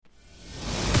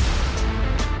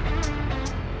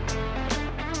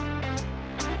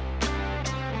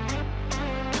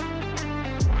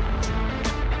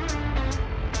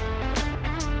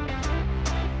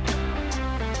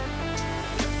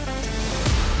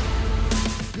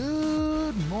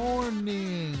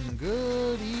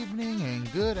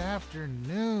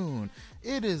afternoon.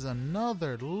 It is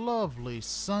another lovely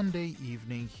Sunday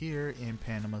evening here in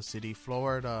Panama City,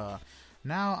 Florida.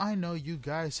 Now, I know you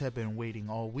guys have been waiting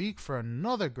all week for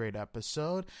another great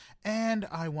episode, and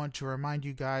I want to remind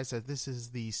you guys that this is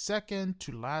the second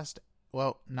to last,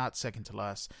 well, not second to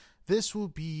last. This will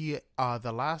be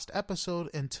the last episode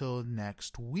until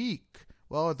next week,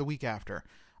 well, the week after.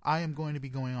 I am going to be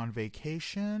going on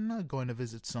vacation, going to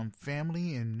visit some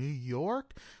family in New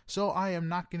York, so I am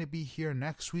not going to be here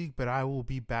next week, but I will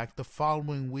be back the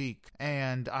following week.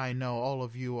 And I know all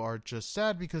of you are just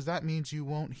sad because that means you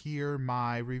won't hear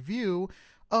my review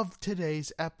of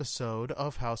today's episode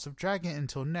of House of Dragon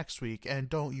until next week,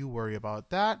 and don't you worry about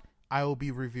that. I will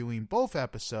be reviewing both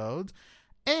episodes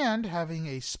and having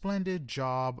a splendid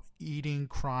job eating,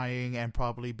 crying, and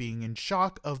probably being in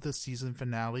shock of the season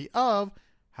finale of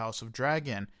House of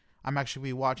Dragon. I'm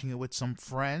actually watching it with some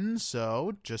friends,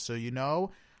 so just so you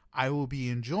know, I will be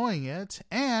enjoying it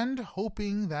and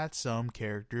hoping that some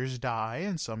characters die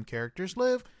and some characters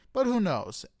live, but who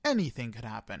knows? Anything could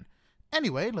happen.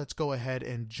 Anyway, let's go ahead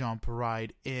and jump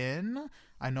right in.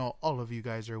 I know all of you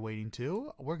guys are waiting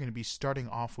too. We're going to be starting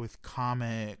off with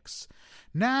comics.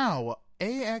 Now,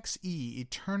 AXE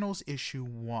Eternals issue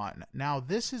 1. Now,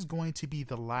 this is going to be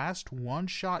the last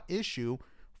one-shot issue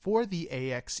for the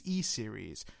AXE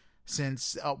series,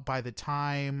 since by the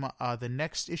time the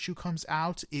next issue comes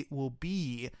out, it will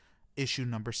be issue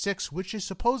number 6, which is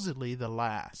supposedly the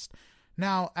last.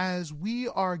 Now, as we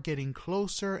are getting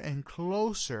closer and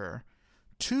closer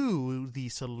to the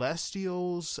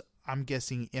Celestials, I'm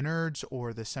guessing innards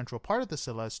or the central part of the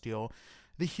Celestial,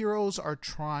 the heroes are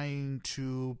trying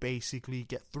to basically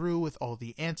get through with all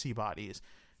the antibodies.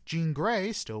 Jean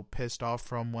Grey, still pissed off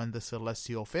from when the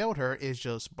Celestial failed her, is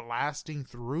just blasting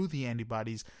through the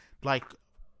antibodies like,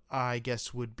 I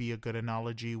guess would be a good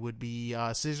analogy, would be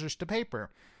scissors to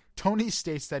paper. Tony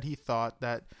states that he thought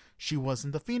that she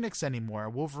wasn't the Phoenix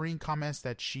anymore. Wolverine comments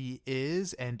that she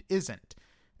is and isn't,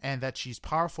 and that she's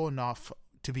powerful enough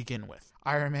to begin with.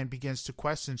 Iron Man begins to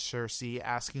question Cersei,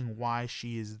 asking why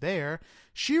she is there.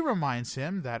 She reminds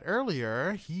him that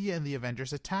earlier he and the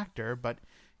Avengers attacked her, but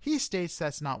he states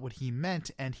that's not what he meant,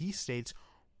 and he states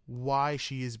why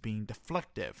she is being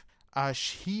deflective.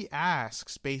 He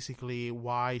asks basically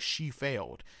why she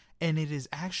failed, and it is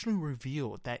actually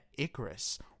revealed that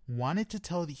Icarus wanted to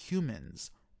tell the humans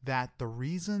that the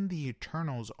reason the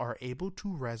Eternals are able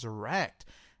to resurrect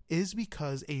is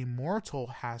because a mortal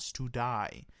has to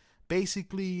die.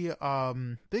 Basically,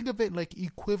 think of it like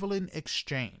equivalent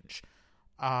exchange.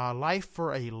 Life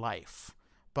for a life.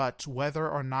 But whether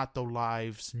or not the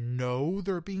lives know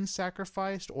they're being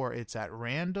sacrificed or it's at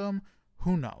random,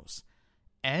 who knows?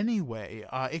 Anyway,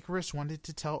 Icarus wanted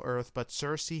to tell Earth, but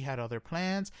Cersei had other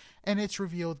plans, and it's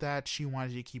revealed that she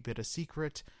wanted to keep it a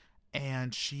secret,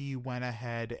 and she went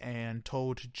ahead and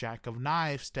told Jack of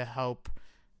Knives to help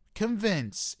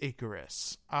convince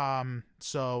Icarus.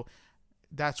 So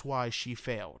that's why she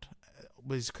failed,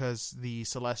 was because the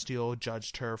Celestial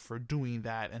judged her for doing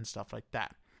that and stuff like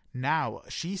that. Now,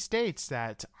 she states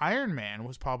that Iron Man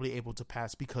was probably able to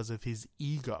pass because of his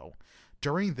ego.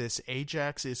 During this,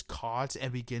 Ajax is caught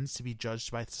and begins to be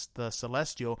judged by the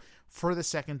Celestial for the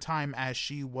second time, as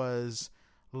she was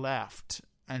left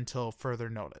until further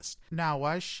notice. Now,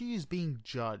 as she is being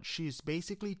judged, she is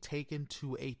basically taken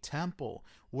to a temple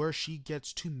where she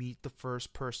gets to meet the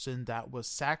first person that was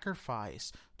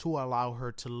sacrificed to allow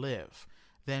her to live.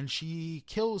 Then she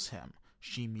kills him.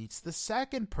 She meets the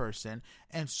second person,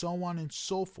 and so on and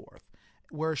so forth,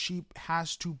 where she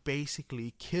has to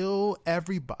basically kill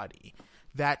everybody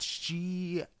that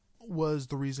she was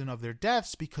the reason of their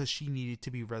deaths because she needed to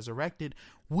be resurrected,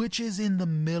 which is in the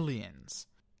millions.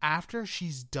 After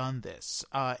she's done this,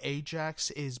 Ajax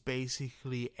is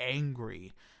basically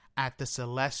angry at the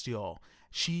Celestial.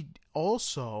 She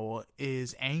also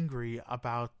is angry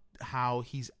about how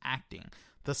he's acting.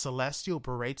 The Celestial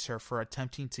berates her for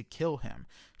attempting to kill him.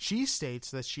 She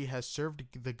states that she has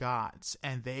served the gods,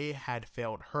 and they had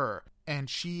failed her, and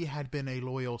she had been a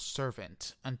loyal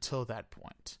servant until that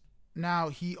point. Now,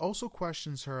 he also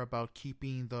questions her about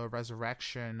keeping the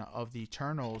resurrection of the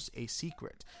Eternals a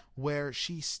secret, where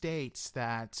she states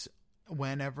that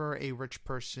whenever a rich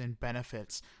person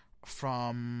benefits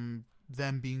from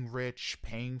them being rich,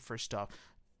 paying for stuff,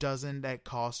 doesn't that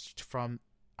cost from...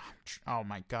 Oh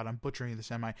my god, I'm butchering this,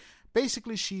 am I?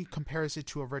 Basically, she compares it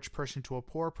to a rich person to a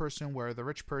poor person, where the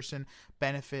rich person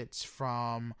benefits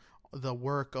from the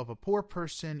work of a poor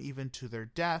person even to their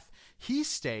death. He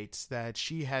states that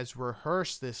she has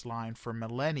rehearsed this line for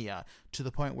millennia to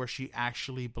the point where she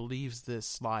actually believes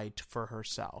this lie for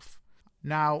herself.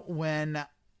 Now, when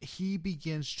he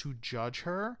begins to judge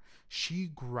her, she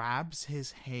grabs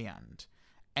his hand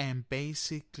and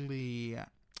basically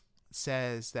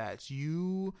says that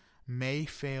you may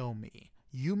fail me.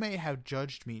 You may have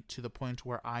judged me to the point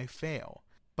where I fail,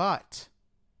 but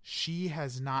she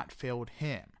has not failed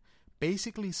him.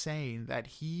 Basically saying that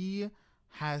he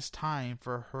has time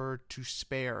for her to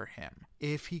spare him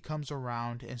if he comes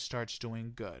around and starts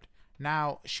doing good.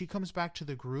 Now, she comes back to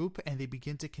the group and they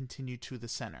begin to continue to the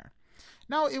center.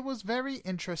 Now, it was very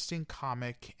interesting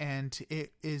comic, and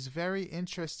it is very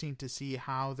interesting to see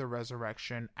how the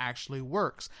resurrection actually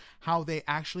works, how they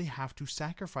actually have to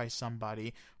sacrifice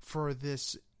somebody for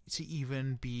this to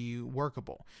even be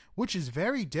workable, which is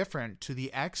very different to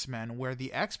the X-Men, where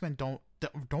the X-Men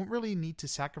don't really need to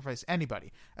sacrifice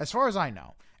anybody. As far as I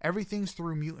know, everything's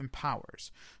through mutant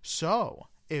powers. So,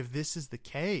 if this is the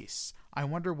case, I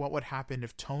wonder what would happen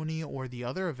if Tony or the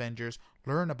other Avengers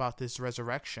learn about this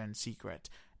resurrection secret.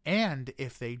 And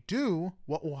if they do,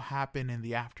 what will happen in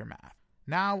the aftermath?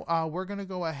 Now, we're going to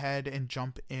go ahead and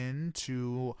jump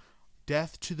into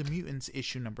Death to the Mutants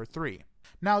issue number 3.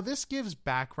 Now, this gives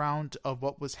background of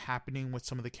what was happening with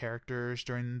some of the characters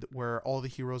during where all the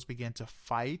heroes began to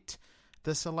fight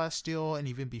the Celestial, and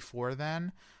even before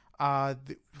then.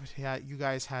 You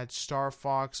guys had Star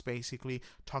Fox basically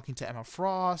talking to Emma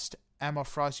Frost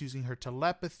using her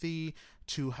telepathy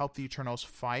to help the Eternals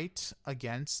fight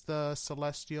against the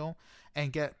Celestial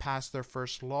and get past their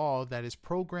first law that is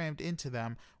programmed into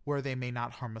them where they may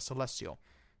not harm a Celestial.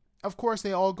 Of course,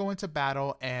 they all go into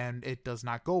battle and it does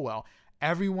not go well.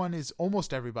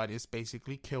 Almost everybody is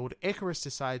basically killed. Icarus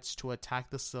decides to attack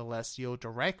the Celestial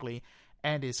directly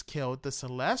and is killed. The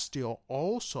Celestial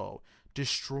also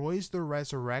destroys the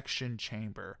resurrection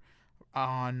chamber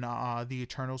on the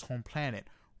Eternals' home planet,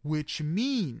 which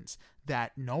means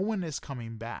that no one is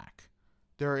coming back.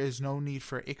 There is no need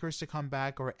for Icarus to come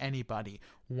back or anybody.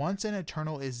 Once an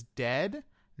Eternal is dead,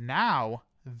 now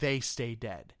they stay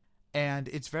dead. And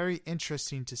it's very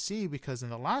interesting to see, because in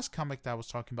the last comic that I was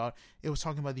talking about, it was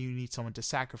talking about that you need someone to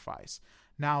sacrifice.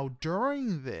 Now,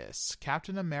 during this,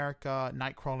 Captain America,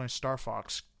 Nightcrawler, and Star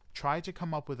Fox try to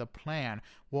come up with a plan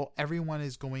while everyone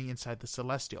is going inside the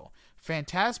Celestial.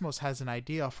 Phantasmos has an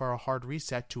idea for a hard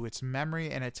reset to its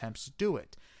memory and attempts to do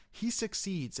it. He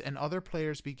succeeds, and other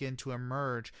players begin to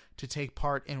emerge to take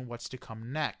part in what's to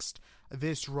come next.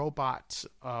 This robot,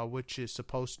 which is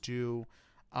supposed to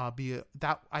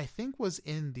that I think was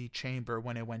in the chamber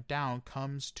when it went down,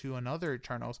 comes to another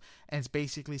Eternals and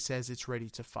basically says it's ready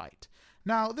to fight.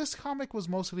 Now, this comic was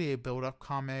mostly a build-up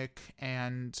comic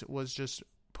and was just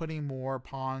putting more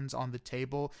pawns on the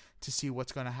table to see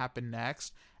what's going to happen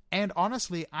next. And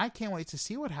honestly, I can't wait to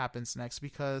see what happens next,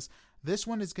 because this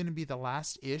one is going to be the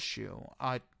last issue,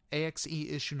 AXE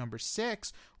issue number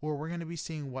 6, where we're going to be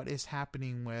seeing what is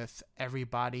happening with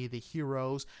everybody, the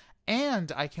heroes.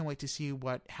 And I can't wait to see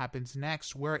what happens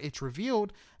next, where it's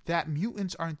revealed that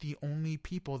mutants aren't the only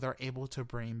people they're able to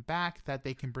bring back, that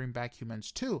they can bring back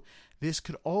humans too. This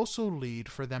could also lead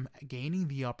for them gaining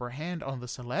the upper hand on the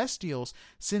Celestials,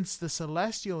 since the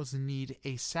Celestials need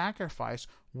a sacrifice,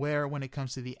 where when it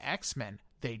comes to the X-Men,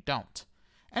 they don't.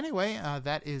 Anyway,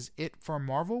 that is it for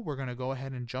Marvel. We're going to go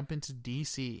ahead and jump into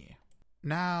DC.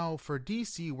 Now, for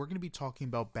DC, we're going to be talking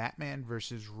about Batman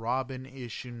vs. Robin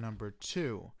issue number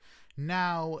 2.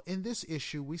 Now, in this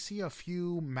issue, we see a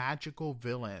few magical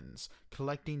villains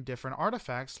collecting different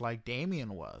artifacts like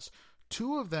Damian was.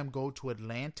 2 of them go to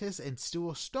Atlantis and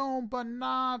steal a stone, but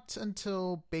not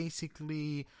until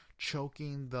basically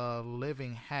choking the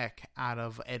living heck out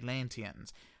of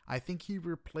Atlanteans. I think he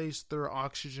replaced their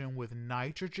oxygen with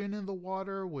nitrogen in the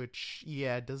water, which,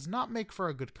 does not make for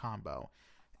a good combo.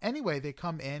 Anyway, they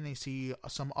come in and see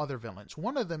some other villains.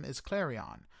 One of them is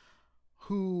Clarion,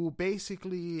 who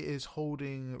basically is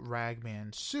holding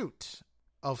Ragman's suit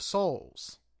of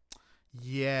souls.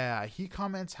 Yeah, he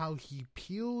comments how he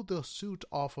peeled the suit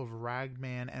off of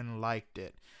Ragman and liked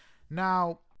it.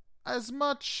 Now, as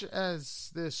much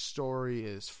as this story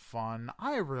is fun,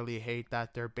 I really hate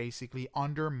that they're basically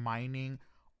undermining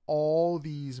all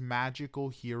these magical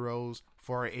heroes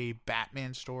for a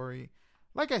Batman story.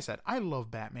 Like I said, I love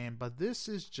Batman, but this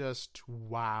is just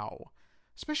wow.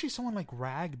 Especially someone like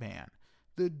Ragman.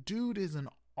 The dude is an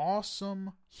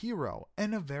awesome hero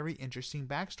and a very interesting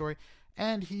backstory.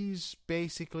 And he's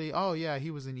basically,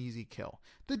 he was an easy kill.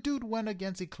 The dude went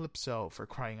against Eclipso, for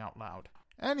crying out loud.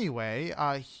 Anyway,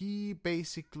 he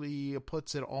basically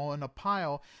puts it all in a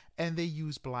pile, and they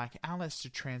use Black Alice to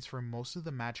transfer most of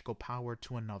the magical power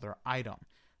to another item.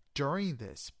 During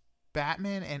this,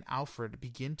 Batman and Alfred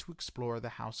begin to explore the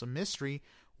House of Mystery,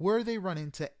 where they run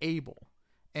into Abel.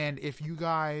 And if you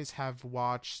guys have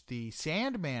watched the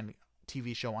Sandman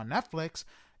TV show on Netflix,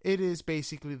 it is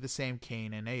basically the same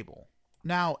Cain and Abel.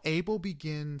 Now, Abel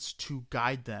begins to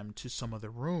guide them to some of the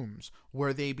rooms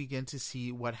where they begin to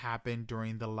see what happened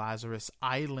during the Lazarus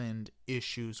Island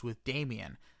issues with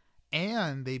Damien.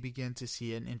 And they begin to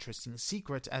see an interesting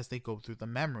secret as they go through the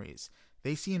memories.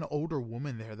 They see an older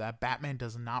woman there that Batman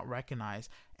does not recognize,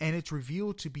 and it's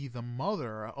revealed to be the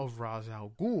mother of Ra's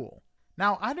al Ghul.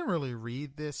 Now, I didn't really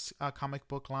read this comic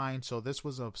book line, so this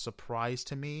was a surprise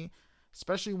to me,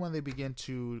 especially when they begin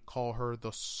to call her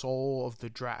the soul of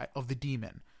the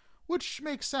demon, which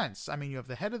makes sense. I mean, you have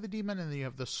the head of the demon, and then you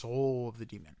have the soul of the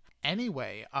demon.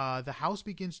 Anyway, the house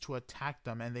begins to attack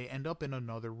them, and they end up in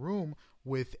another room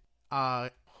with,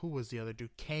 who was the other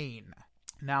dude? Cain.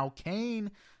 Now,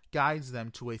 Cain guides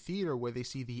them to a theater where they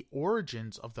see the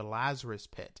origins of the Lazarus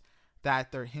Pit,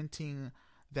 that they're hinting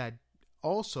that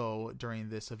also during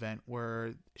this event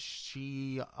where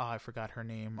she, I forgot her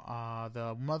name,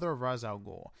 the mother of Ra's al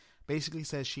Ghul, basically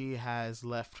says she has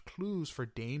left clues for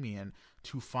Damien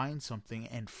to find something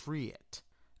and free it.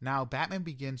 Now, Batman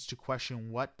begins to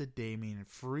question what did Damien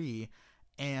free,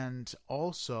 and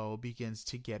also begins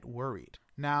to get worried.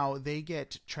 Now, they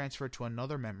get transferred to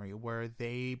another memory where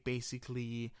they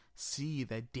basically see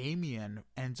that Damien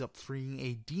ends up freeing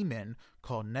a demon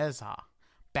called Nezha.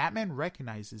 Batman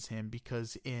recognizes him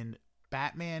because in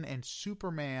Batman and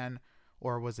Superman,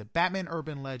 or was it Batman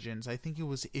Urban Legends, I think it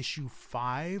was issue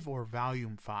 5 or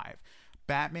volume 5,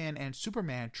 Batman and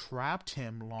Superman trapped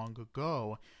him long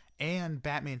ago, and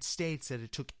Batman states that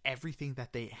it took everything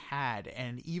that they had,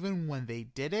 and even when they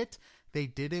did it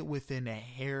within a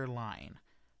hairline.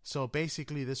 So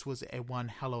basically this was one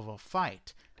hell of a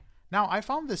fight. Now, I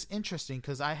found this interesting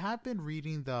because I have been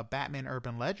reading the Batman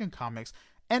Urban Legend comics,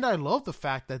 and I love the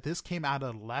fact that this came out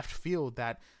of left field,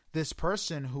 that this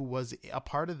person who was a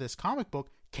part of this comic book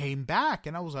came back.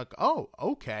 And I was like, oh,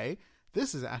 okay,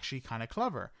 this is actually kind of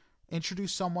clever.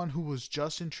 Introduce someone who was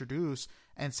just introduced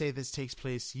and say this takes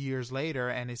place years later,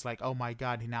 and it's like, oh my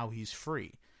god, now he's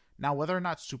free. Now, whether or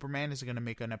not Superman is going to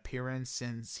make an appearance,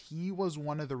 since he was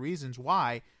one of the reasons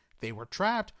why they were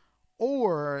trapped,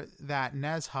 or that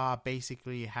Nezha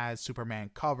basically has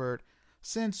Superman covered,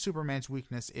 since Superman's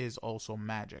weakness is also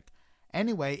magic.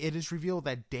 Anyway, it is revealed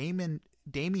that Damien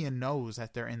knows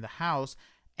that they're in the house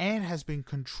and has been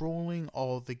controlling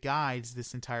all the guides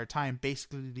this entire time,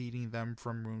 basically leading them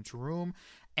from room to room,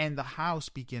 and the house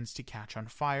begins to catch on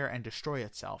fire and destroy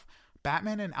itself.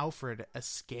 Batman and Alfred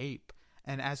escape,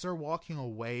 and as they're walking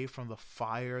away from the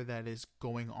fire that is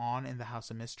going on in the House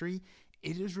of Mystery,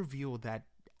 it is revealed that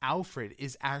Alfred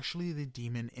is actually the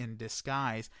demon in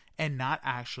disguise and not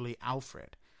actually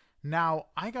Alfred. Now,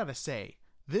 I gotta say,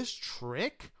 this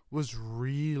trick was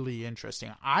really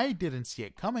interesting. I didn't see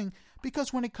it coming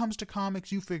because when it comes to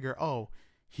comics, you figure, oh,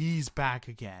 he's back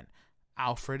again.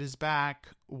 Alfred is back.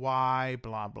 Why?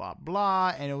 Blah, blah,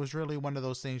 blah. And it was really one of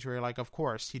those things where you're like, of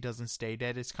course, he doesn't stay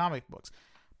dead. It's comic books.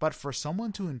 But for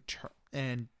someone to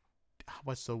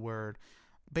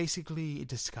basically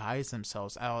disguise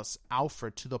themselves as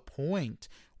Alfred to the point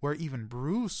where even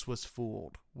Bruce was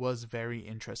fooled was very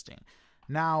interesting.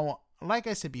 Now, like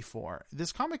I said before,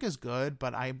 this comic is good,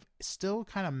 but I'm still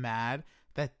kind of mad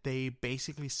that they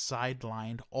basically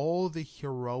sidelined all the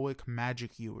heroic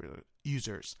magic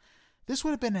users. This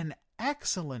would have been an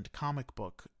excellent comic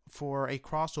book for a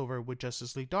crossover with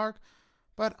Justice League Dark,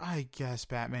 but I guess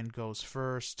Batman goes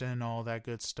first and all that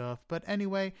good stuff. But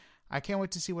anyway, I can't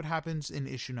wait to see what happens in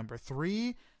issue number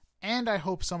 3, and I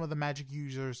hope some of the magic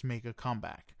users make a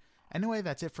comeback. Anyway,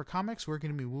 that's it for comics. We're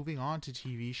going to be moving on to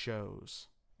TV shows,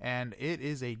 and it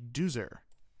is a doozer.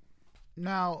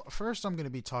 Now, first I'm going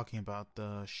to be talking about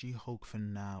the She-Hulk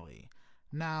finale.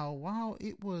 Now, while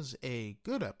it was a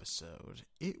good episode,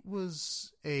 it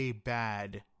was a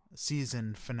bad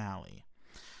season finale.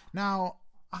 Now,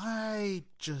 I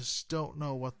just don't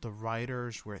know what the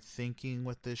writers were thinking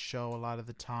with this show a lot of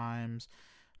the times,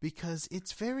 because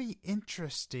it's very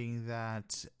interesting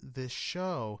that this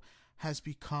show has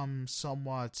become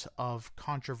somewhat of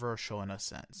controversial in a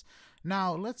sense.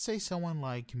 Now, let's say someone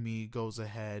like me goes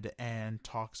ahead and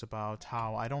talks about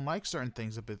how I don't like certain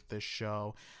things about this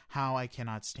show, how I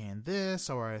cannot stand this,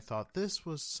 or I thought this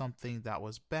was something that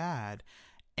was bad,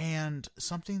 and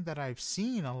something that I've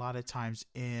seen a lot of times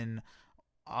in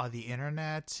the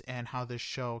internet and how this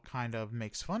show kind of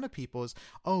makes fun of people is,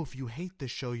 oh, if you hate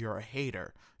this show, you're a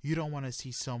hater. You don't want to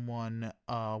see someone,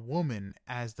 a woman,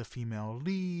 as the female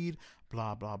lead,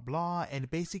 blah, blah, blah, and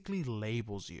it basically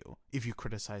labels you if you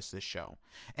criticize this show.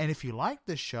 And if you like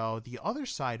this show, the other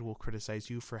side will criticize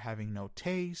you for having no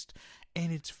taste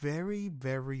And it's very,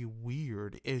 very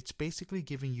weird. It's basically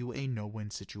giving you a no-win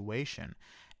situation.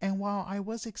 And while I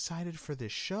was excited for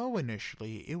this show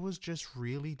initially, it was just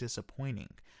really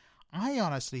disappointing. I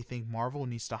honestly think Marvel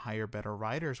needs to hire better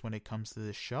writers when it comes to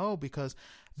this show, because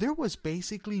there was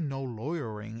basically no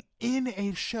lawyering in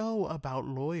a show about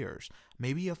lawyers.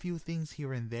 Maybe a few things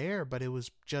here and there, but it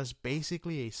was just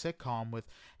basically a sitcom with,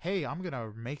 hey, I'm going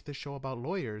to make the show about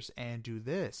lawyers and do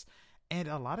this. And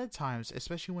a lot of times,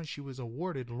 especially when she was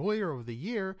awarded Lawyer of the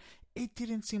Year, it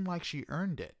didn't seem like she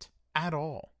earned it at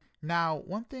all. Now,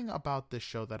 one thing about this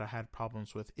show that I had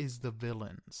problems with is the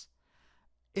villains.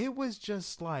 It was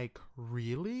just like,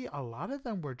 really? A lot of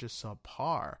them were just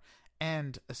subpar.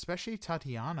 And especially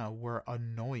Tatiana were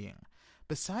annoying.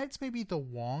 Besides maybe the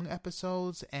Wong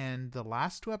episodes and the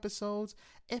last two episodes,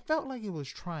 it felt like it was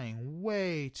trying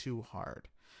way too hard.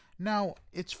 Now,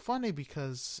 it's funny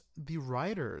because the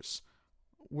writers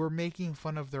were making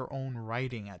fun of their own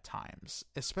writing at times,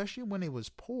 especially when it was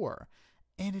poor.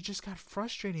 And it just got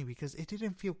frustrating because it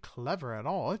didn't feel clever at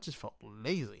all. It just felt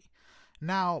lazy.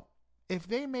 Now, if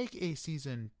they make a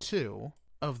season 2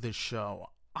 of this show,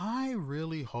 I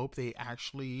really hope they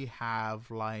actually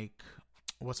have, like,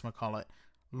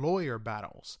 lawyer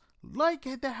battles. Like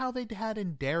how they had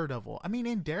in Daredevil. I mean,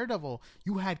 in Daredevil,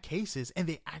 you had cases and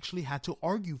they actually had to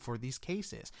argue for these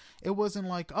cases. It wasn't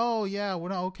like, oh yeah, well,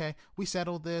 no, okay, we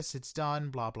settled this, it's done,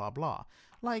 blah, blah, blah.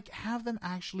 Like, have them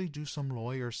actually do some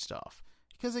lawyer stuff.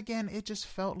 Because again, it just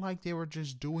felt like they were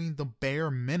just doing the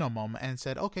bare minimum and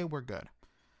said, okay, we're good.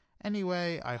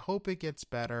 Anyway, I hope it gets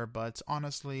better, but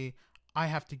honestly, I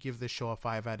have to give this show a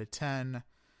 5 out of 10.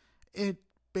 It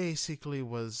basically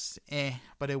was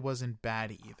but it wasn't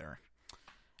bad either.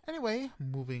 Anyway,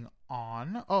 moving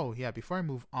on. Oh yeah, before I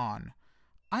move on,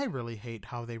 I really hate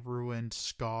how they ruined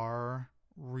Scar.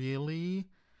 Really?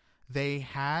 They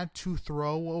had to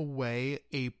throw away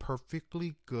a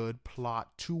perfectly good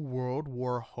plot to World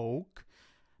War Hulk.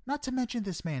 Not to mention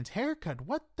this man's haircut.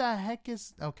 What the heck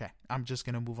is... Okay, I'm just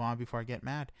going to move on before I get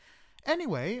mad.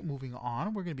 Anyway, moving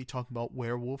on, we're going to be talking about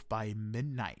Werewolf by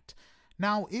Midnight.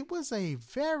 Now, it was a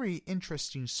very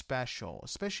interesting special,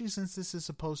 especially since this is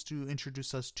supposed to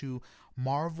introduce us to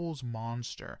Marvel's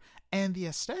monster. And the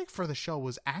aesthetic for the show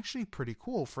was actually pretty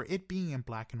cool. For it being in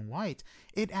black and white,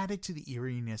 it added to the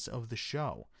eeriness of the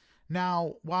show.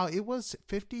 Now, while it was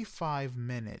 55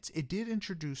 minutes, it did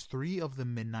introduce 3 of the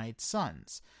Midnight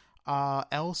Suns.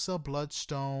 Elsa,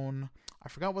 Bloodstone, I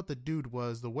forgot what the dude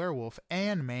was, the werewolf,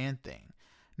 and Man-Thing.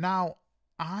 Now,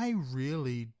 I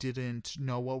really didn't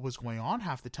know what was going on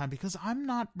half the time because I'm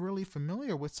not really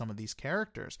familiar with some of these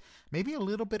characters. Maybe a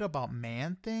little bit about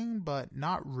Man-Thing, but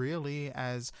not really,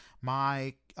 as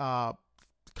my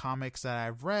comics that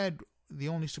I've read, the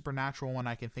only supernatural one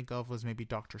I can think of was maybe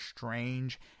Doctor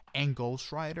Strange and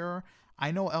Ghost Rider.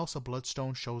 I know Elsa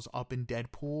Bloodstone shows up in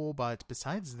Deadpool, but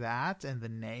besides that and the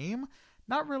name,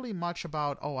 not really much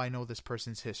about, oh, I know this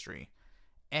person's history.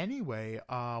 Anyway,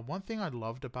 one thing I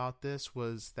loved about this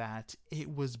was that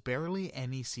it was barely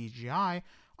any CGI.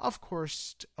 Of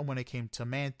course, when it came to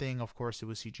Man-Thing, of course it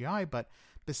was CGI, but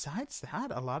besides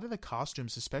that, a lot of the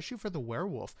costumes, especially for the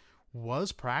werewolf,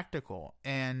 was practical.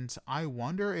 And I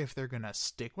wonder if they're going to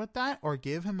stick with that or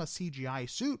give him a CGI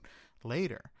suit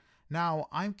later. Now,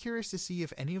 I'm curious to see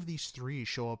if any of these 3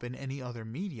 show up in any other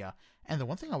media. And the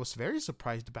one thing I was very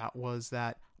surprised about was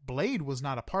that Blade was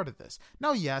not a part of this.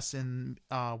 Now, yes, in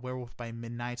Werewolf by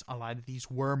Midnight, a lot of these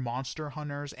were monster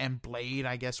hunters, and Blade,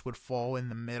 I guess, would fall in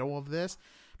the middle of this.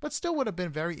 But still would have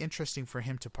been very interesting for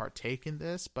him to partake in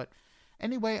this. But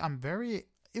anyway,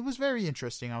 it was very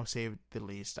interesting, I'll say the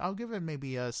least. I'll give it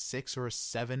maybe a 6 or a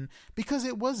 7 because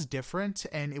it was different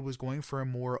and it was going for a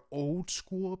more old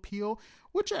school appeal,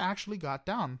 which it actually got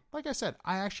down. Like I said,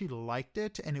 I actually liked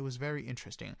it and it was very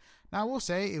interesting. Now, I will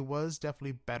say it was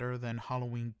definitely better than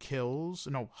Halloween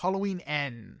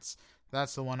Ends.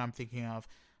 That's the one I'm thinking of.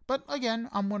 But again,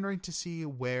 I'm wondering to see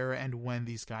where and when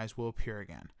these guys will appear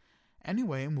again.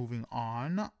 Anyway, moving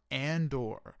on,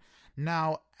 Andor.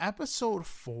 Now, episode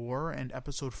 4 and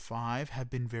episode 5 have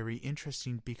been very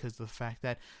interesting because of the fact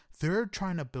that they're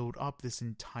trying to build up this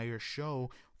entire show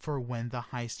for when the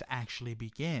heist actually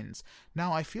begins.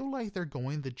 Now, I feel like they're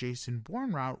going the Jason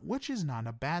Bourne route, which is not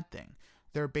a bad thing.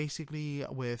 They're basically,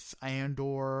 with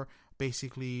Andor,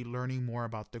 basically learning more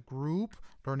about the group,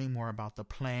 learning more about the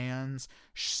plans,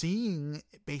 seeing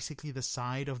basically the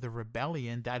side of the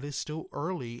rebellion that is still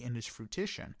early in its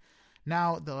fruition.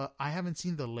 Now, I haven't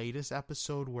seen the latest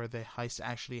episode where the heist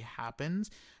actually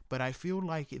happens, but I feel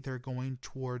like they're going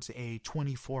towards a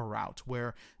 24 route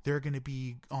where they're going to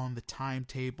be on the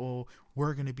timetable,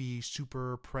 we're going to be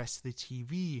super pressed to the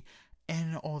TV,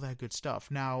 and all that good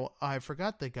stuff. Now, I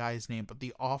forgot the guy's name, but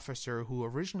the officer who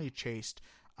originally chased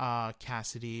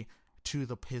Cassidy to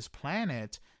his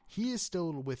planet, he is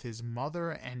still with his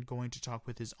mother and going to talk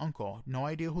with his uncle. No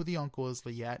idea who the uncle is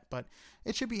yet, but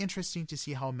it should be interesting to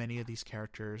see how many of these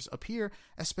characters appear,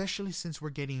 especially since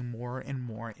we're getting more and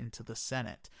more into the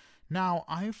Senate. Now,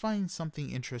 I find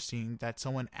something interesting that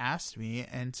someone asked me,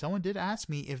 and someone did ask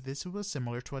me if this was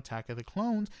similar to Attack of the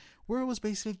Clones, where it was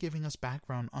basically giving us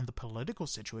background on the political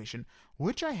situation,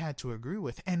 which I had to agree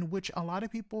with, and which a lot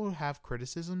of people have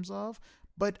criticisms of,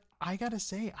 but I gotta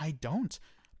say, I don't,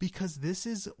 because this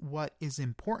is what is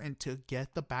important to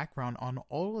get the background on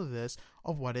all of this,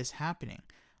 of what is happening.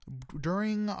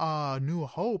 During New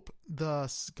Hope, the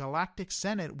Galactic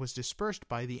Senate was dispersed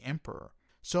by the Emperor.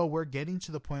 So we're getting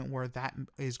to the point where that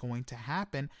is going to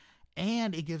happen,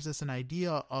 and it gives us an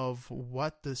idea of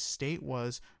what the state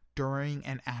was during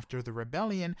and after the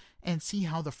rebellion, and see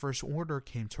how the First Order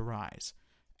came to rise.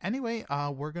 Anyway,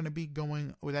 we're going to be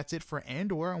going, well, that's it for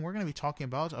Andor, and we're going to be talking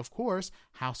about, of course,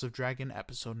 House of Dragon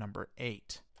episode number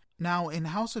 8. Now, in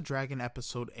House of Dragon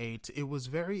episode 8, it was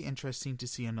very interesting to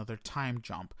see another time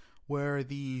jump, where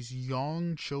these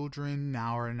young children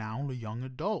are now young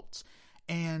adults.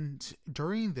 And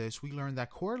during this, we learned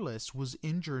that Corlys was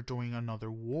injured during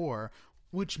another war,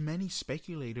 which many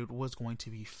speculated was going to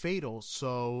be fatal,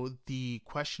 so the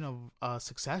question of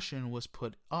succession was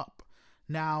put up.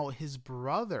 Now, his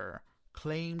brother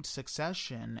claimed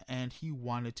succession, and he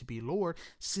wanted to be Lord,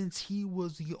 since he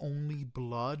was the only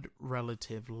blood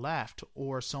relative left,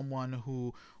 or someone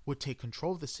who would take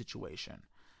control of the situation.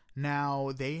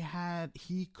 Now,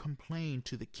 he complained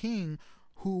to the king,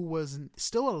 who was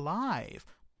still alive,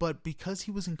 but because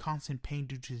he was in constant pain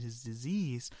due to his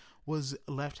disease, was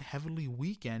left heavily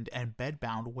weakened and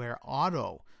bedbound, where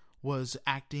Otto was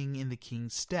acting in the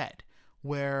king's stead,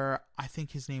 where I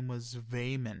think his name was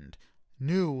Vaymond,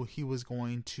 knew he was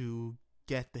going to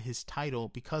get his title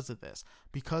because of this,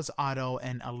 because Otto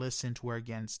and Alicent were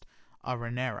against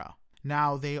Rhaenyra.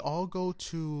 Now, they all go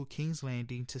to King's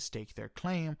Landing to stake their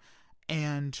claim,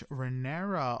 and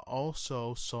Rhaenyra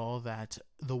also saw that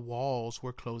the walls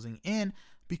were closing in,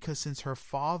 because since her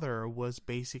father was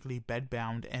basically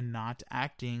bedbound and not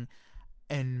acting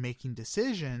and making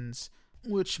decisions,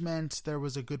 which meant there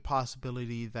was a good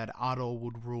possibility that Otto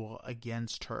would rule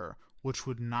against her, which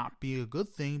would not be a good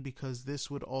thing, because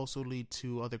this would also lead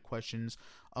to other questions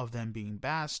of them being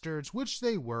bastards, which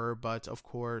they were, but of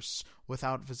course,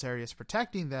 without Viserys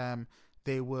protecting them,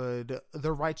 their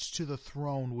rights to the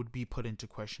throne would be put into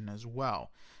question as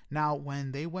well. Now,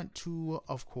 when they went to,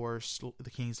 of course,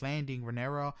 the King's Landing,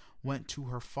 Rhaenyra went to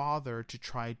her father to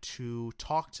try to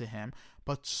talk to him,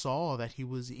 but saw that he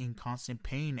was in constant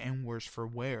pain and worse for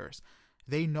wears.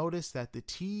 They noticed that the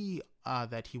tea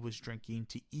that he was drinking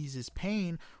to ease his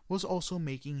pain was also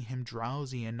making him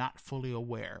drowsy and not fully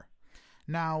aware.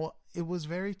 Now, it was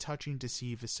very touching to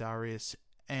see Viserys,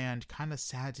 and kind of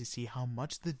sad to see how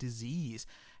much the disease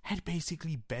had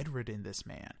basically bedridden this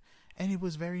man. And it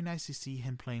was very nice to see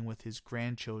him playing with his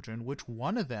grandchildren, which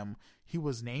one of them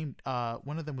was named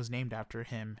after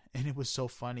him. And it was so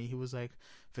funny. He was like,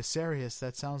 Viserys,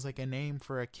 that sounds like a name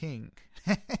for a king.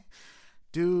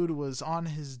 Dude was on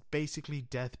his basically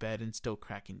deathbed and still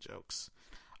cracking jokes.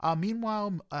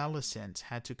 Meanwhile, Alicent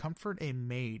had to comfort a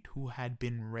maid who had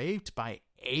been raped by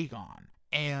Aegon.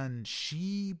 And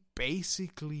she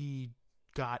basically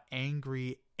got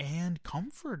angry and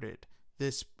comforted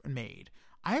this maid.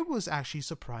 I was actually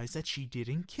surprised that she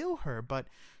didn't kill her, but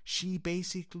she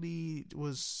basically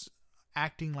was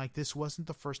acting like this wasn't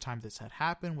the first time this had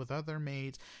happened with other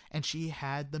maids, and she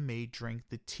had the maid drink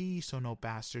the tea so no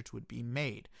bastards would be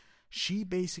made. She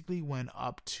basically went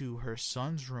up to her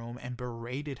son's room and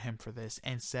berated him for this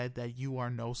and said that you are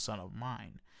no son of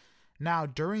mine. Now,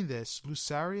 during this,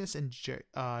 Lusarius and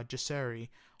Jaehaerys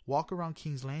walk around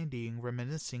King's Landing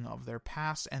reminiscing of their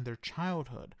past and their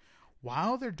childhood.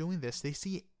 While they're doing this, they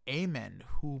see Aemon,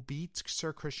 who beats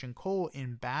Sir Christian Cole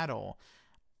in battle,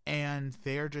 and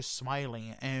they're just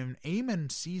smiling. And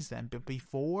Aemon sees them, but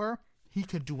before he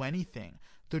could do anything,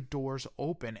 the doors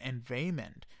open and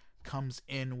Vaymond comes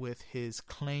in with his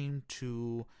claim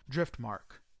to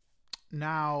Driftmark.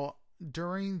 Now,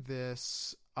 during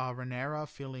this, Rhaenyra,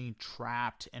 feeling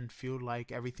trapped and feel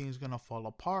like everything's gonna fall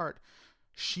apart,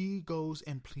 she goes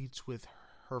and pleads with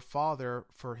her father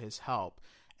for his help,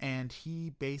 and he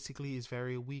basically is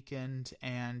very weakened,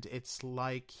 and it's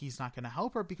like he's not gonna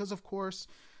help her because, of course,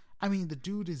 the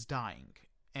dude is dying,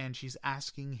 and she's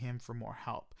asking him for more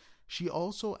help. She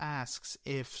also asks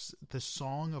if the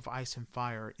Song of Ice and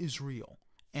Fire is real,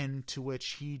 and to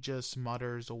which he just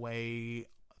mutters away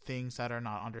things that are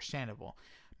not understandable.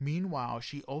 Meanwhile,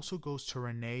 she also goes to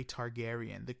Rhaenys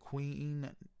Targaryen, the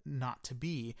queen not to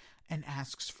be, and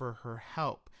asks for her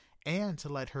help and to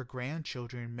let her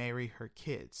grandchildren marry her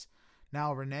kids.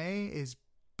 Now, Rhaenys is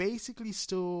basically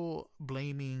still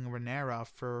blaming Rhaenyra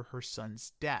for her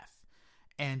son's death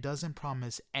and doesn't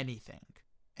promise anything.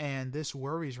 And this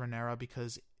worries Rhaenyra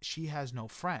because she has no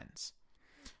friends.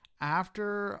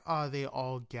 After they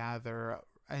all gather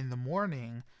in the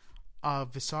morning,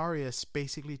 Viserys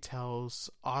basically tells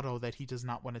Otto that he does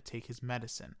not want to take his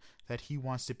medicine, that he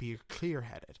wants to be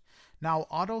clear-headed. Now,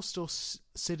 Otto, still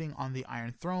sitting on the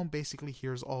Iron Throne, basically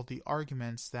hears all the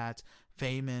arguments that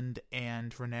Vaemond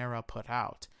and Rhaenyra put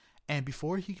out. And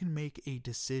before he can make a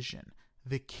decision,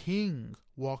 the king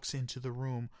walks into the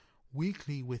room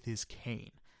weakly with his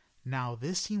cane. Now,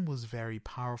 this scene was very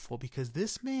powerful because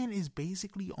this man is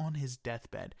basically on his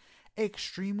deathbed,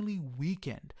 extremely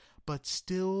weakened, but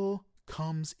still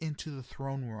comes into the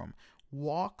throne room,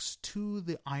 walks to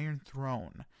the Iron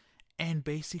Throne, and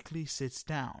basically sits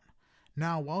down.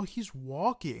 Now, while he's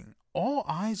walking, all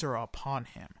eyes are upon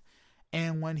him.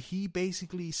 And when he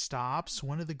basically stops,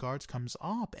 one of the guards comes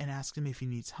up and asks him if he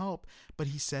needs help, but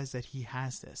he says that he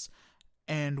has this.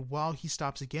 And while he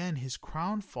stops again, his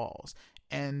crown falls,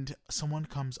 and someone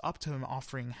comes up to him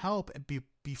offering help.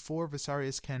 Before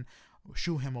Viserys can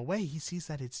shoo him away, he sees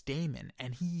that it's Daemon,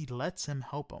 and he lets him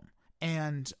help him.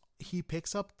 And he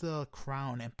picks up the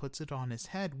crown and puts it on his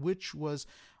head, which was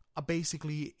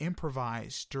basically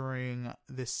improvised during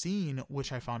this scene,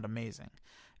 which I found amazing.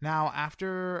 Now,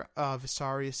 after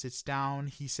Viserys sits down,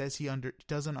 he says he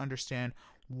doesn't understand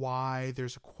why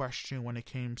there's a question when it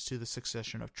comes to the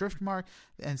succession of Driftmark,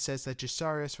 and says that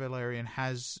Jacaerys Velaryon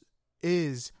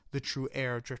is the true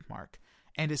heir of Driftmark,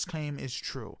 and his claim is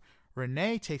true.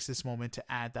 Rhaenys takes this moment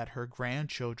to add that her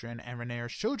grandchildren and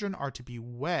Rhaenyra's children are to be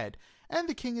wed, and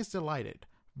the king is delighted.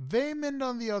 Vaemond,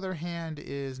 on the other hand,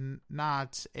 is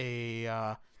not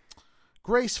a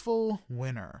graceful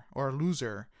winner or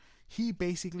loser. He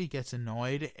basically gets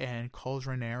annoyed and calls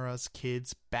Rhaenyra's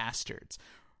kids bastards.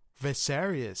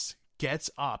 Viserys gets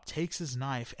up, takes his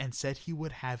knife, and said he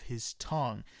would have his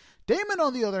tongue. Daemon,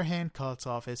 on the other hand, cuts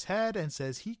off his head and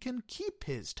says he can keep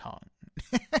his tongue.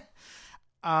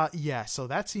 So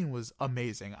that scene was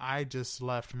amazing. I just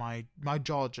left my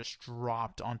jaw just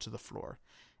dropped onto the floor.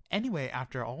 Anyway,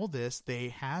 after all this, they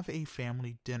have a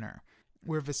family dinner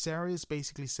where Viserys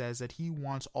basically says that he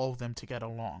wants all of them to get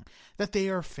along, that they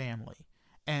are family,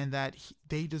 and that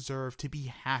they deserve to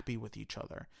be happy with each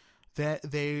other.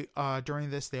 That they during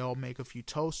this, they all make a few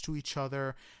toasts to each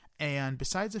other, and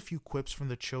besides a few quips from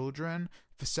the children,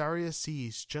 Viserys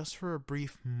sees, just for a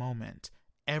brief moment,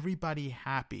 everybody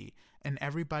happy and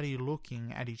everybody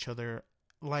looking at each other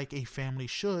like a family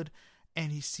should,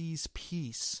 and he sees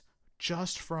peace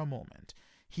just for a moment.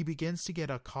 He begins to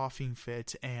get a coughing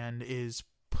fit and is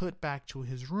put back to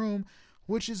his room,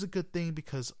 which is a good thing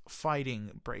because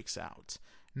fighting breaks out.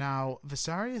 Now,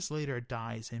 Viserys later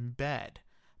dies in bed,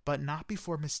 but not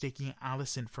before mistaking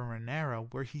Alicent for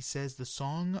Rhaenyra, where he says the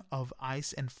Song of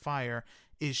Ice and Fire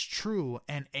is true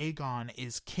and Aegon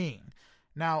is king.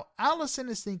 Now, Alicent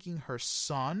is thinking her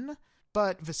son,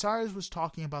 but Viserys was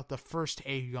talking about the first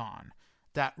Aegon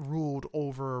that ruled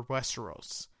over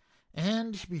Westeros.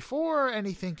 And before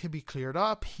anything can be cleared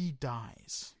up, he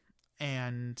dies.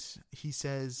 And he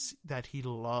says that he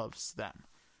loves them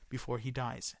before he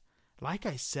dies. Like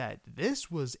I said,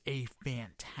 this was a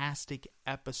fantastic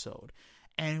episode,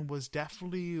 and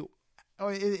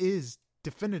it is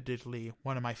definitively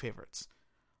one of my favorites.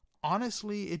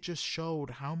 Honestly, it just showed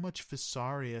how much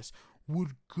Viserys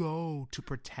would go to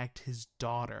protect his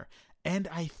daughter. And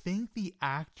I think the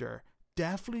actor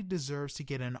definitely deserves to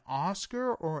get an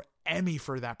Oscar or Emmy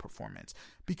for that performance,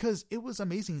 because it was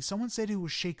amazing. Someone said it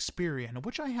was Shakespearean,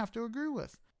 which I have to agree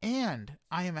with. And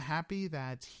I am happy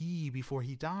that he, before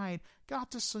he died, got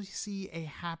to see a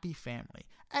happy family,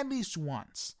 at least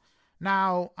once.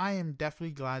 Now, I am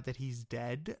definitely glad that he's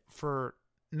dead,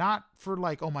 not for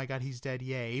like, oh my god, he's dead,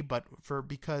 yay, but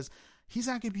because he's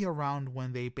not going to be around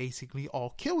when they basically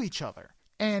all kill each other.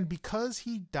 And because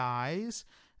he dies,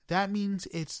 that means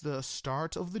it's the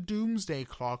start of the doomsday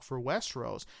clock for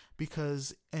Westeros,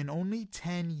 because in only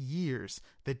 10 years,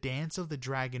 the Dance of the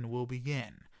Dragon will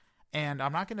begin. And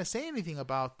I'm not going to say anything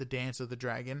about the Dance of the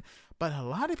Dragon, but a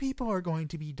lot of people are going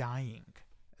to be dying,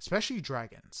 especially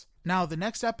dragons. Now, the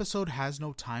next episode has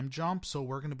no time jump, so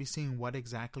we're going to be seeing what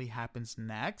exactly happens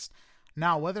next.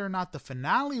 Now, whether or not the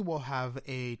finale will have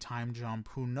a time jump,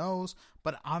 who knows?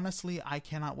 But honestly, I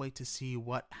cannot wait to see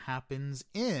what happens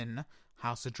in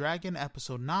House of Dragon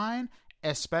Episode 9,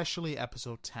 especially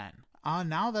Episode 10.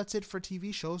 Now that's it for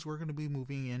TV shows. We're going to be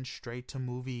moving in straight to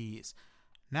movies.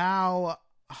 Now,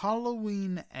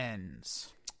 Halloween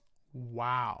Ends.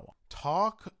 Wow.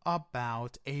 Talk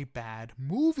about a bad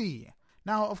movie.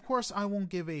 Now, of course, I won't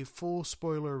give a full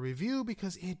spoiler review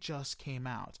because it just came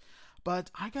out.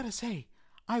 But I gotta say,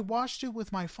 I watched it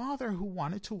with my father who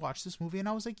wanted to watch this movie, and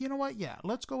I was like, you know what? Yeah,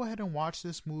 let's go ahead and watch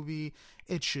this movie.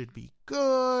 It should be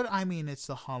good. I mean, it's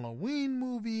the Halloween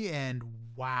movie, and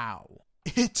wow.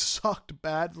 It sucked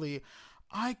badly.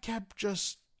 I kept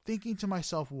just thinking to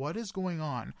myself, what is going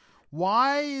on?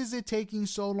 Why is it taking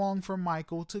so long for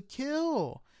Michael to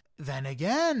kill? Then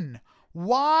again,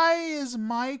 why is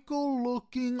Michael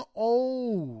looking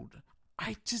old?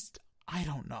 I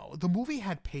don't know. The movie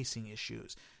had pacing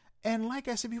issues. And like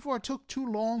I said before, it took too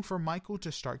long for Michael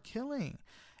to start killing.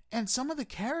 And some of the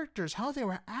characters, how they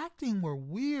were acting were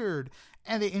weird.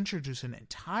 And they introduced an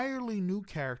entirely new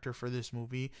character for this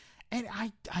movie. And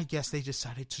I guess they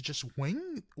decided to just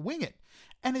wing it.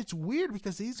 And it's weird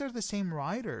because these are the same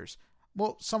writers.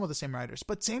 Well, some of the same writers,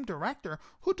 but same director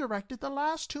who directed the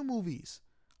last two movies.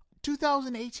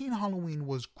 2018 Halloween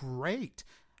was great.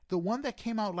 The one that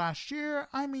came out last year,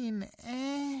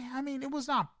 it was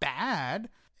not bad.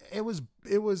 It was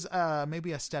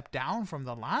maybe a step down from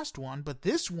the last one, but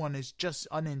this one is just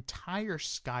an entire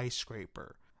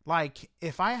skyscraper. Like,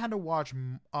 if I had to watch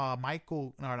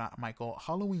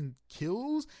Halloween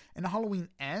Kills and Halloween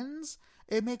Ends,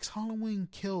 it makes Halloween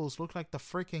Kills look like the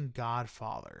freaking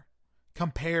Godfather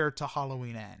compared to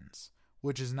Halloween Ends,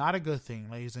 which is not a good thing,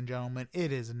 ladies and gentlemen.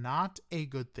 It is not a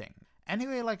good thing.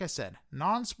 Anyway, like I said,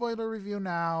 non-spoiler review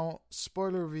now,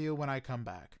 spoiler review when I come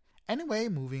back. Anyway,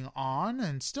 moving on,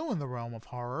 and still in the realm of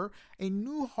horror, a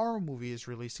new horror movie is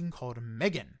releasing called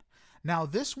Megan. Now,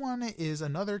 this one is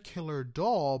another killer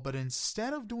doll, but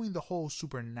instead of doing the whole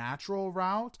supernatural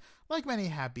route, like many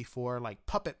have before, like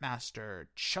Puppet Master,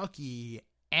 Chucky,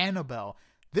 Annabelle,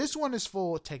 this one is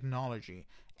full of technology,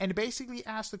 and basically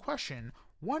asks the question,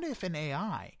 what if an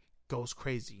AI goes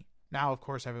crazy? Now, of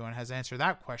course, everyone has answered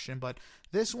that question, but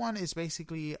this one is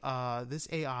basically, this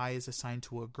AI is assigned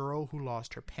to a girl who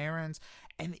lost her parents,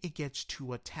 and it gets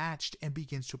too attached and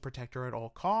begins to protect her at all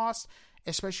costs,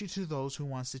 especially to those who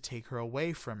wants to take her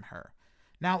away from her.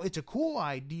 Now, it's a cool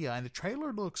idea, and the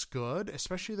trailer looks good,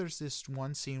 especially there's this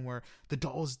one scene where the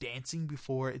doll's dancing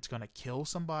before it's going to kill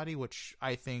somebody, which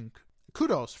I think,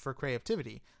 kudos for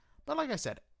creativity. But like I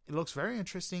said, it looks very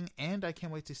interesting, and I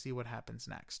can't wait to see what happens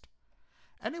next.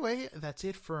 Anyway, that's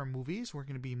it for movies. We're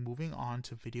going to be moving on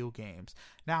to video games.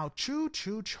 Now, Choo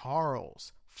Choo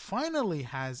Charles finally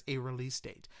has a release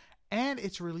date, and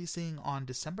it's releasing on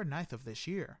December 9th of this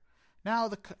year.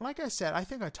 Now, like I said, I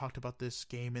think I talked about this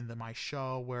game in my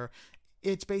show where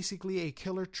it's basically a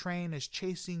killer train is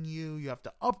chasing you. You have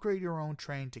to upgrade your own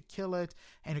train to kill it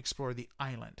and explore the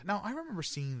island. Now, I remember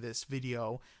seeing this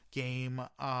video game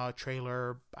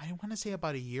trailer, I want to say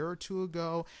about a year or two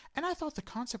ago, and I thought the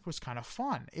concept was kind of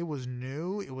fun. It was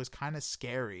new. It was kind of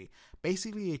scary.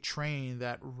 Basically a train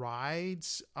that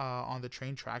rides on the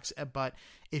train tracks, but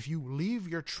if you leave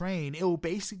your train, it will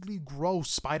basically grow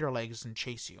spider legs and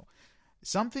chase you.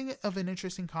 Something of an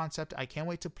interesting concept. I can't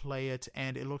wait to play it,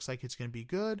 and it looks like it's going to be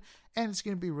good, and it's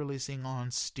going to be releasing on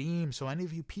Steam. So any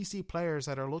of you PC players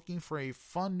that are looking for a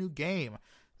fun new game,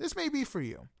 this may be for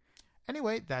you.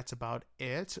 Anyway, that's about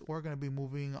it. We're going to be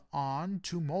moving on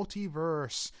to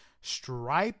Multiverse.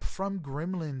 Stripe from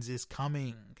Gremlins is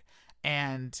coming.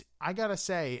 And I gotta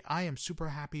say, I am super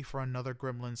happy for another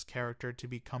Gremlins character to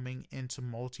be coming into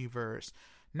Multiverse.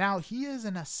 Now, he is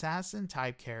an assassin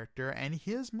type character, and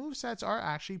his movesets are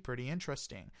actually pretty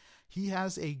interesting. He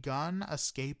has a gun, a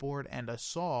skateboard, and a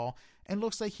saw, and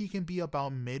looks like he can be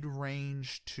about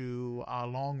mid-range to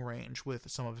long range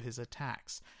with some of his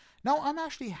attacks. Now, I'm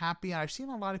actually happy, and I've seen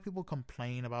a lot of people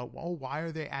complain about, well, why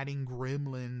are they adding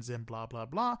gremlins and blah, blah,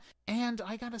 blah. And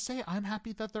I gotta say, I'm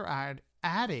happy that they're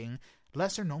adding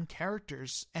lesser-known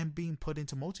characters and being put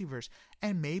into Multiverse.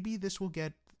 And maybe this will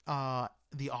get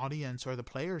the audience or the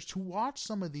players to watch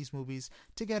some of these movies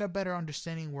to get a better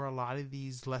understanding where a lot of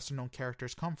these lesser-known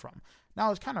characters come from.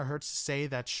 Now, it kind of hurts to say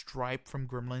that Stripe from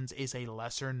Gremlins is a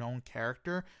lesser-known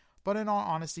character, but in all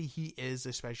honesty, he is,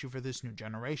 especially for this new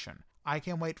generation. I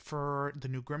can't wait for the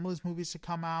new Gremlins movies to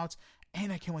come out,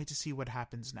 and I can't wait to see what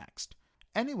happens next.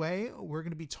 Anyway, we're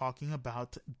going to be talking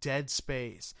about Dead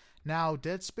Space. Now,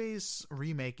 Dead Space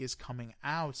Remake is coming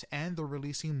out, and they're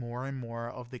releasing more and more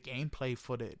of the gameplay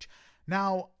footage.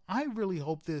 Now, I really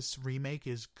hope this remake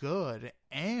is good,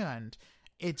 and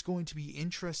it's going to be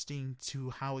interesting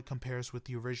to how it compares with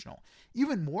the original.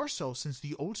 Even more so since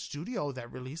the old studio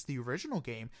that released the original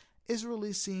game is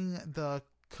releasing the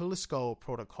Callisto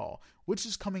Protocol, which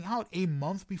is coming out a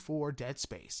month before Dead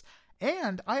Space.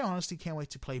 And I honestly can't wait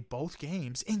to play both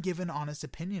games and give an honest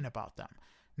opinion about them.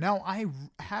 Now, I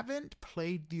haven't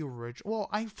played the original. Well,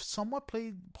 I've somewhat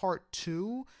played part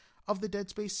 2 of the Dead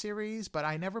Space series, but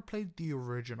I never played the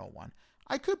original one.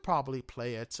 I could probably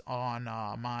play it on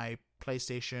my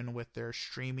PlayStation with their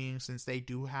streaming, since they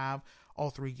do have all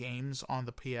 3 games on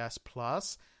the PS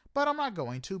Plus. But I'm not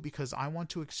going to, because I want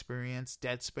to experience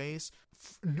Dead Space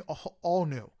all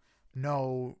new.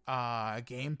 No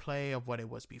gameplay of what it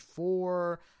was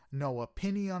before, no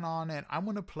opinion on it. I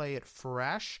want to play it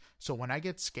fresh, so when I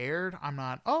get scared, I'm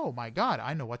not, oh my god,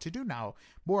 I know what to do now.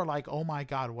 More like, oh my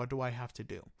god, what do I have to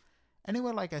do?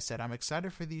 Anyway, like I said, I'm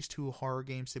excited for these 2 horror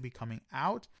games to be coming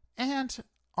out, and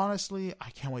honestly, I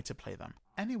can't wait to play them.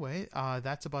 Anyway,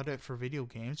 that's about it for video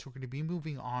games. We're going to be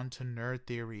moving on to nerd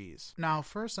theories. Now,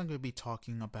 first I'm going to be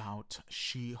talking about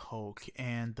She-Hulk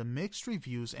and the mixed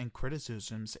reviews and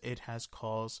criticisms it has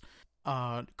caused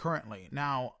currently.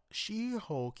 Now,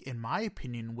 She-Hulk, in my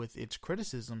opinion, with its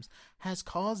criticisms, has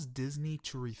caused Disney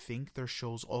to rethink their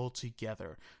shows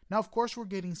altogether. Now, of course, we're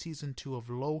getting season 2 of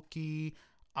Loki,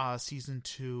 season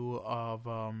 2 of,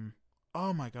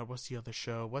 oh my god, what's the other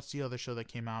show? What's the other show that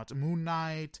came out? Moon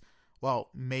Knight. Well,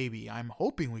 maybe. I'm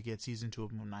hoping we get season 2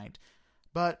 of Moon Knight.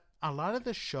 But a lot of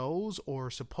the shows or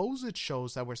supposed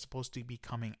shows that were supposed to be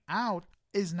coming out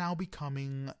is now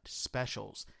becoming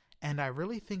specials. And I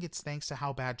really think it's thanks to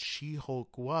how bad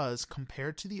She-Hulk was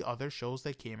compared to the other shows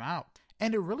that came out.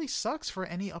 And it really sucks for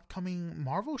any upcoming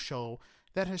Marvel show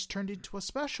that has turned into a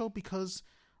special because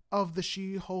of the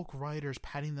She-Hulk writers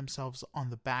patting themselves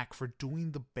on the back for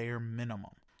doing the bare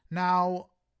minimum. Now,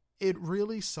 it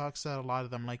really sucks that a lot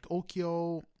of them, like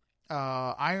Okio,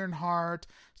 Ironheart,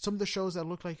 some of the shows that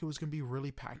looked like it was going to be really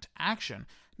packed action.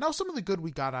 Now, some of the good we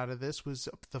got out of this was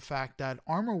the fact that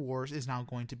Armor Wars is now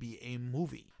going to be a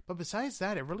movie. But besides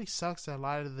that, it really sucks that a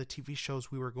lot of the TV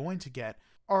shows we were going to get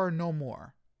are no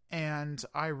more. And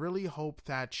I really hope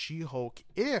that She-Hulk,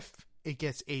 if it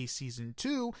gets a season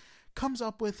 2, comes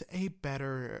up with a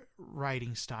better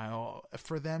writing style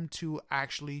for them to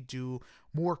actually do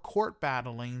more court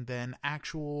battling than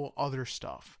actual other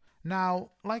stuff.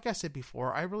 Now, like I said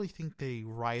before, I really think the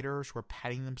writers were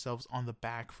patting themselves on the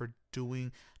back for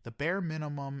doing the bare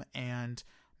minimum and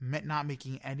not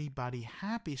making anybody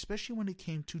happy, especially when it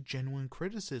came to genuine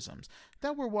criticisms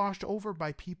that were washed over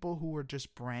by people who were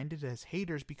just branded as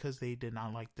haters because they did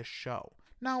not like the show.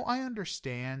 Now, I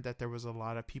understand that there was a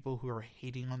lot of people who are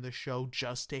hating on the show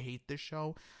just to hate the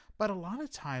show, but a lot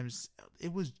of times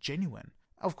it was genuine.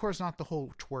 Of course, not the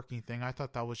whole twerking thing. I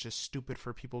thought that was just stupid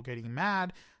for people getting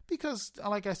mad because,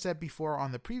 like I said before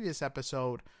on the previous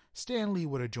episode, Stan Lee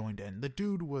would have joined in. The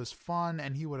dude was fun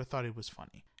and he would have thought it was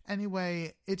funny.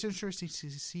 Anyway, it's interesting to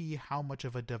see how much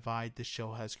of a divide the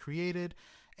show has created,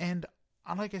 and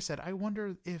like I said, I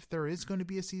wonder if there is going to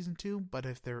be a season 2, but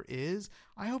if there is,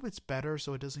 I hope it's better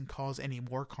so it doesn't cause any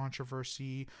more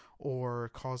controversy or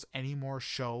cause any more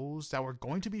shows that were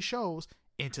going to be shows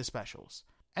into specials.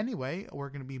 Anyway, we're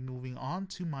going to be moving on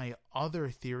to my other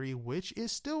theory, which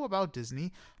is still about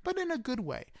Disney, but in a good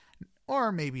way.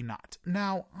 Or maybe not.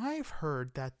 Now, I've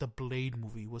heard that the Blade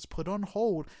movie was put on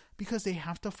hold because they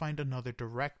have to find another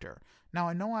director. Now,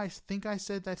 I think I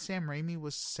said that Sam Raimi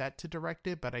was set to direct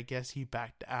it, but I guess he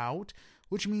backed out,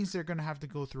 which means they're going to have to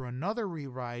go through another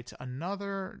rewrite,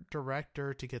 another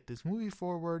director to get this movie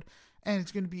forward, and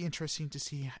it's going to be interesting to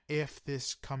see if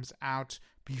this comes out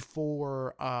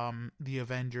before the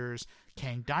Avengers,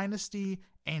 Kang Dynasty,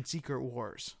 and Secret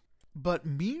Wars. But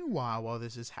meanwhile, while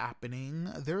this is happening,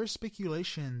 there is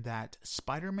speculation that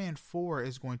Spider-Man 4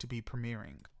 is going to be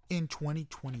premiering in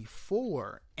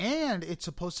 2024, and it's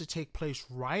supposed to take place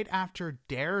right after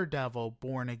Daredevil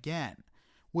Born Again,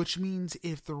 which means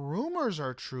if the rumors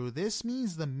are true, this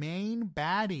means the main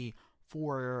baddie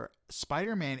for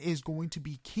Spider-Man is going to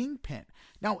be Kingpin.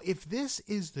 Now, if this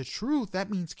is the truth, that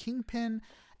means Kingpin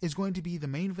is going to be the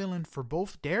main villain for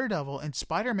both Daredevil and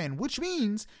Spider-Man, which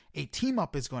means a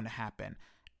team-up is going to happen.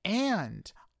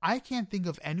 And I can't think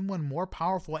of anyone more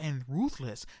powerful and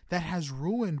ruthless that has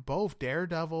ruined both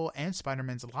Daredevil and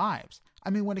Spider-Man's lives. I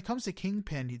mean, when it comes to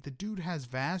Kingpin, the dude has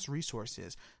vast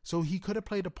resources, so he could have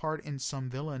played a part in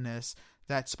some villainous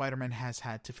that Spider-Man has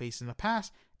had to face in the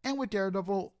past. And with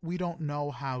Daredevil, we don't know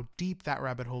how deep that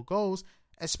rabbit hole goes,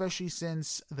 especially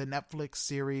since the Netflix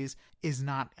series is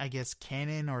not, I guess,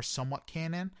 canon or somewhat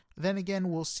canon. Then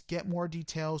again, we'll get more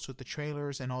details with the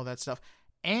trailers and all that stuff,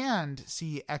 and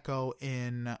see Echo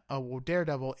in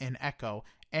Daredevil in Echo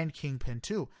and Kingpin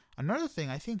too. Another thing,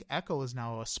 I think Echo is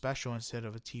now a special instead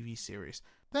of a TV series.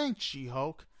 Thanks,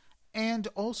 She-Hulk. And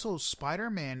also,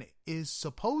 Spider-Man is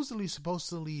supposedly supposed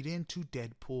to lead into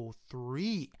Deadpool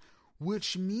 3,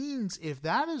 which means if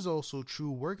that is also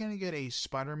true, we're going to get a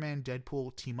Spider-Man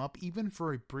Deadpool team up even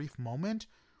for a brief moment,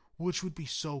 which would be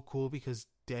so cool because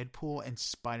Deadpool and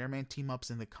Spider-Man team ups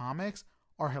in the comics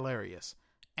are hilarious,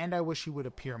 and I wish he would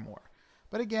appear more.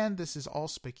 But again, this is all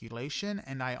speculation,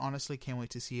 and I honestly can't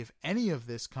wait to see if any of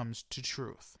this comes to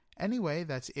truth. Anyway,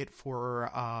 that's it for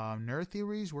Nerd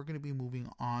Theories. We're going to be moving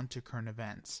on to current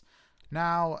events.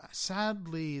 Now,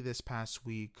 sadly, this past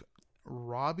week,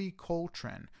 Robbie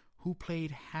Coltrane, who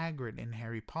played Hagrid in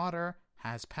Harry Potter,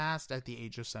 has passed at the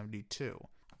age of 72.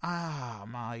 Ah,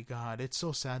 my God, it's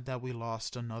so sad that we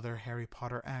lost another Harry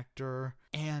Potter actor.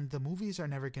 And the movies are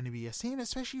never going to be the same,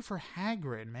 especially for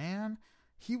Hagrid, man.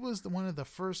 He was one of the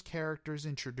first characters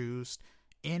introduced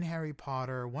in Harry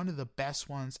Potter, one of the best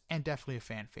ones, and definitely a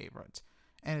fan favorite.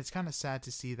 And it's kind of sad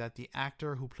to see that the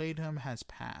actor who played him has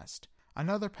passed.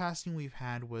 Another passing we've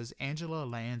had was Angela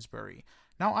Lansbury.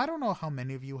 Now, I don't know how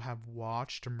many of you have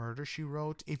watched Murder, She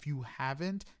Wrote. If you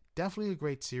haven't, definitely a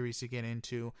great series to get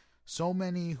into. So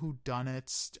many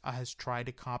whodunits has tried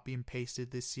to copy and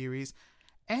pasted this series,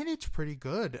 and it's pretty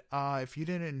good. If you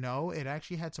didn't know, it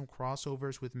actually had some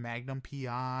crossovers with Magnum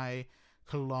P.I.,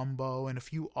 Columbo, and a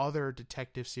few other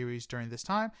detective series during this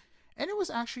time, and it was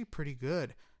actually pretty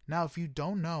good. Now, if you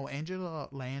don't know, Angela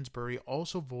Lansbury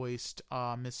also voiced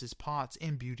Mrs. Potts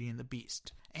in Beauty and the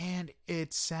Beast. And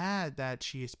it's sad that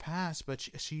she has passed, but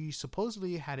she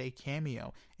supposedly had a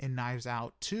cameo in Knives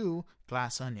Out 2,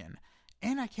 Glass Onion.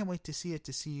 And I can't wait to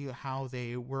see how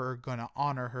they were going to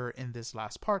honor her in this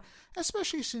last part,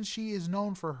 especially since she is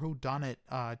known for whodunit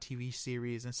TV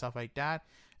series and stuff like that.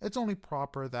 It's only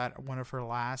proper that one of her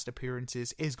last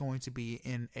appearances is going to be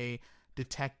in a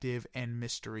detective and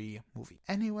mystery movie.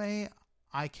 Anyway,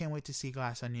 I can't wait to see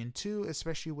Glass Onion 2,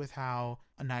 especially with how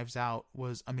Knives Out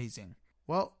was amazing.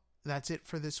 Well, that's it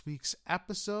for this week's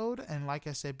episode. And like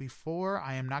I said before,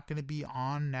 I am not going to be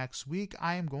on next week.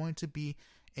 I am going to be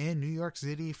in New York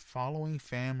City following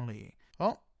family.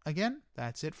 Well, again,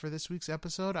 that's it for this week's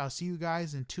episode. I'll see you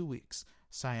guys in 2 weeks.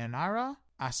 Sayonara,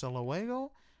 hasta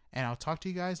luego, and I'll talk to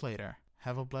you guys later.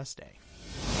 Have a blessed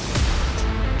day.